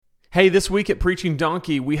Hey, this week at Preaching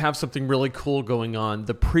Donkey, we have something really cool going on,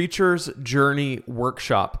 the Preacher's Journey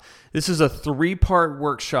Workshop. This is a 3-part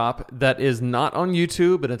workshop that is not on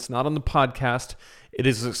YouTube and it's not on the podcast. It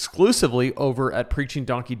is exclusively over at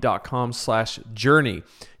preachingdonkey.com/journey.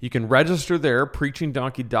 You can register there,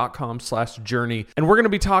 preachingdonkey.com/journey. And we're going to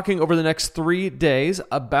be talking over the next 3 days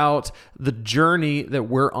about the journey that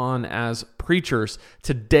we're on as preachers.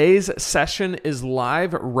 Today's session is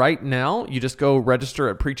live right now. You just go register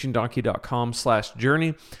at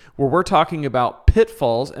preachingdonkey.com/journey, where we're talking about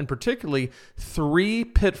pitfalls, and particularly 3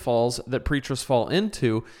 pitfalls that preachers fall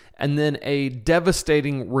into, and then a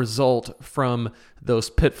devastating result from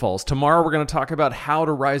those pitfalls. Tomorrow, we're going to talk about how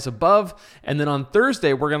to rise above. And then on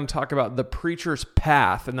Thursday, we're going to talk about the preacher's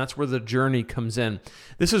path. And that's where the journey comes in.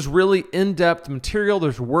 This is really in-depth material.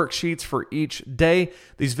 There's worksheets for each day.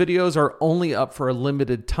 These videos are only up for a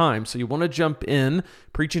limited time. So you want to jump in,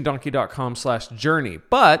 preachingdonkey.com/journey.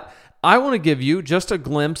 But I want to give you just a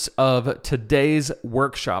glimpse of today's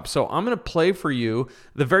workshop. So I'm going to play for you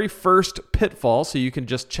the very first pitfall so you can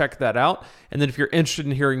just check that out. And then if you're interested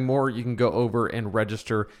in hearing more, you can go over and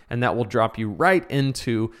register, and that will drop you right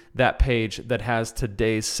into that page that has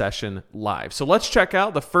today's session live. So let's check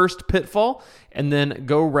out the first pitfall and then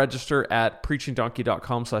go register at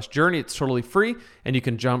preachingdonkey.com/journey. It's totally free and you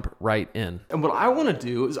can jump right in. And what I want to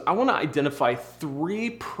do is I want to identify 3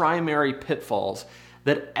 primary pitfalls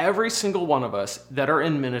that every single one of us that are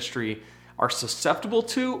in ministry are susceptible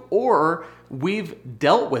to, or we've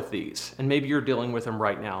dealt with these, and maybe you're dealing with them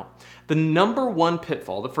right now. The number one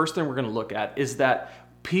pitfall, the first thing we're going to look at, is that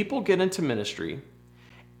people get into ministry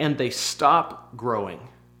and they stop growing.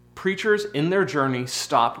 Preachers in their journey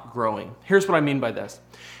stop growing. Here's what I mean by this.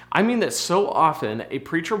 I mean that so often a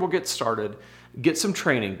preacher will get started, get some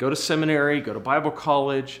training, go to seminary, go to Bible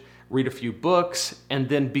college, read a few books, and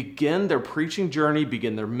then begin their preaching journey,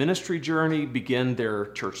 begin their ministry journey, begin their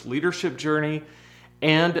church leadership journey,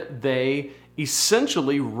 and they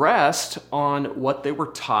essentially rest on what they were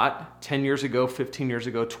taught 10 years ago, 15 years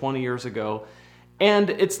ago, 20 years ago. And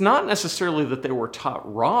it's not necessarily that they were taught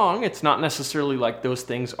wrong. It's not necessarily like those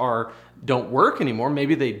things don't work anymore.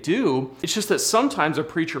 Maybe they do. It's just that sometimes a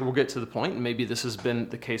preacher will get to the point, and maybe this has been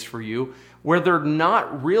the case for you, where they're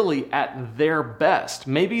not really at their best.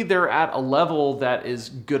 Maybe they're at a level that is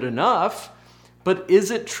good enough, but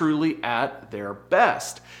is it truly at their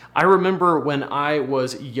best? I remember when I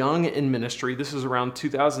was young in ministry, this is around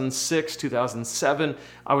 2006, 2007,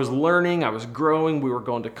 I was learning, I was growing, we were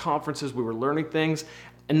going to conferences, we were learning things,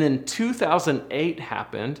 and then 2008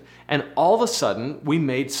 happened, and all of a sudden, we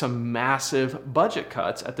made some massive budget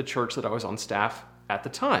cuts at the church that I was on staff at the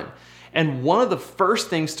time. And one of the first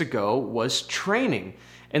things to go was training.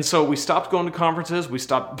 And so we stopped going to conferences, we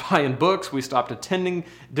stopped buying books, we stopped attending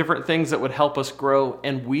different things that would help us grow,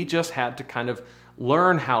 and we just had to kind of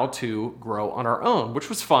learn how to grow on our own, which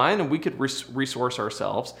was fine, and we could resource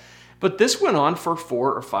ourselves. But this went on for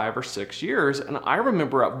 4 or 5 or 6 years, and I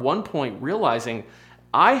remember at one point realizing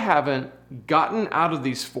I haven't gotten out of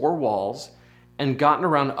these 4 walls and gotten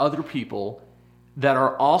around other people that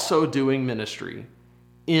are also doing ministry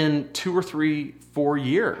in 2 or 3, 4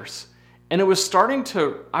 years. And I was starting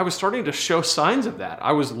to show signs of that.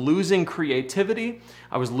 I was losing creativity.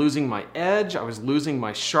 I was losing my edge. I was losing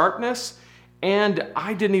my sharpness. And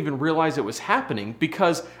I didn't even realize it was happening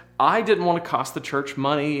because I didn't want to cost the church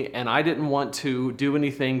money, and I didn't want to do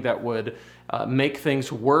anything that would make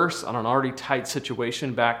things worse on an already tight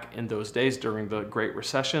situation back in those days during the Great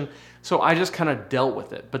Recession. So I just kind of dealt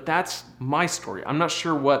with it. But that's my story. I'm not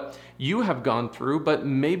sure what you have gone through, but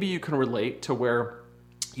maybe you can relate to where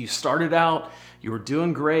you started out, you were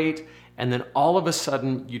doing great, and then all of a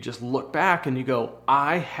sudden you just look back and you go,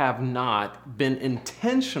 I have not been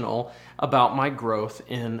intentional about my growth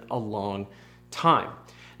in a long time.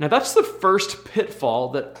 Now that's the first pitfall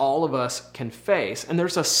that all of us can face. And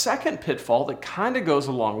there's a second pitfall that kind of goes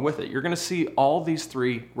along with it. You're going to see all these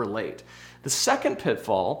 3 relate. The second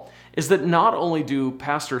pitfall is that not only do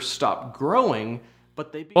pastors stop growing,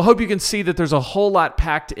 but I hope you can see that there's a whole lot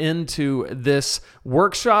packed into this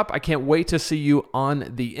workshop. I can't wait to see you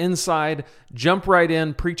on the inside. Jump right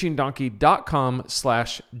in,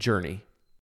 preachingdonkey.com/journey.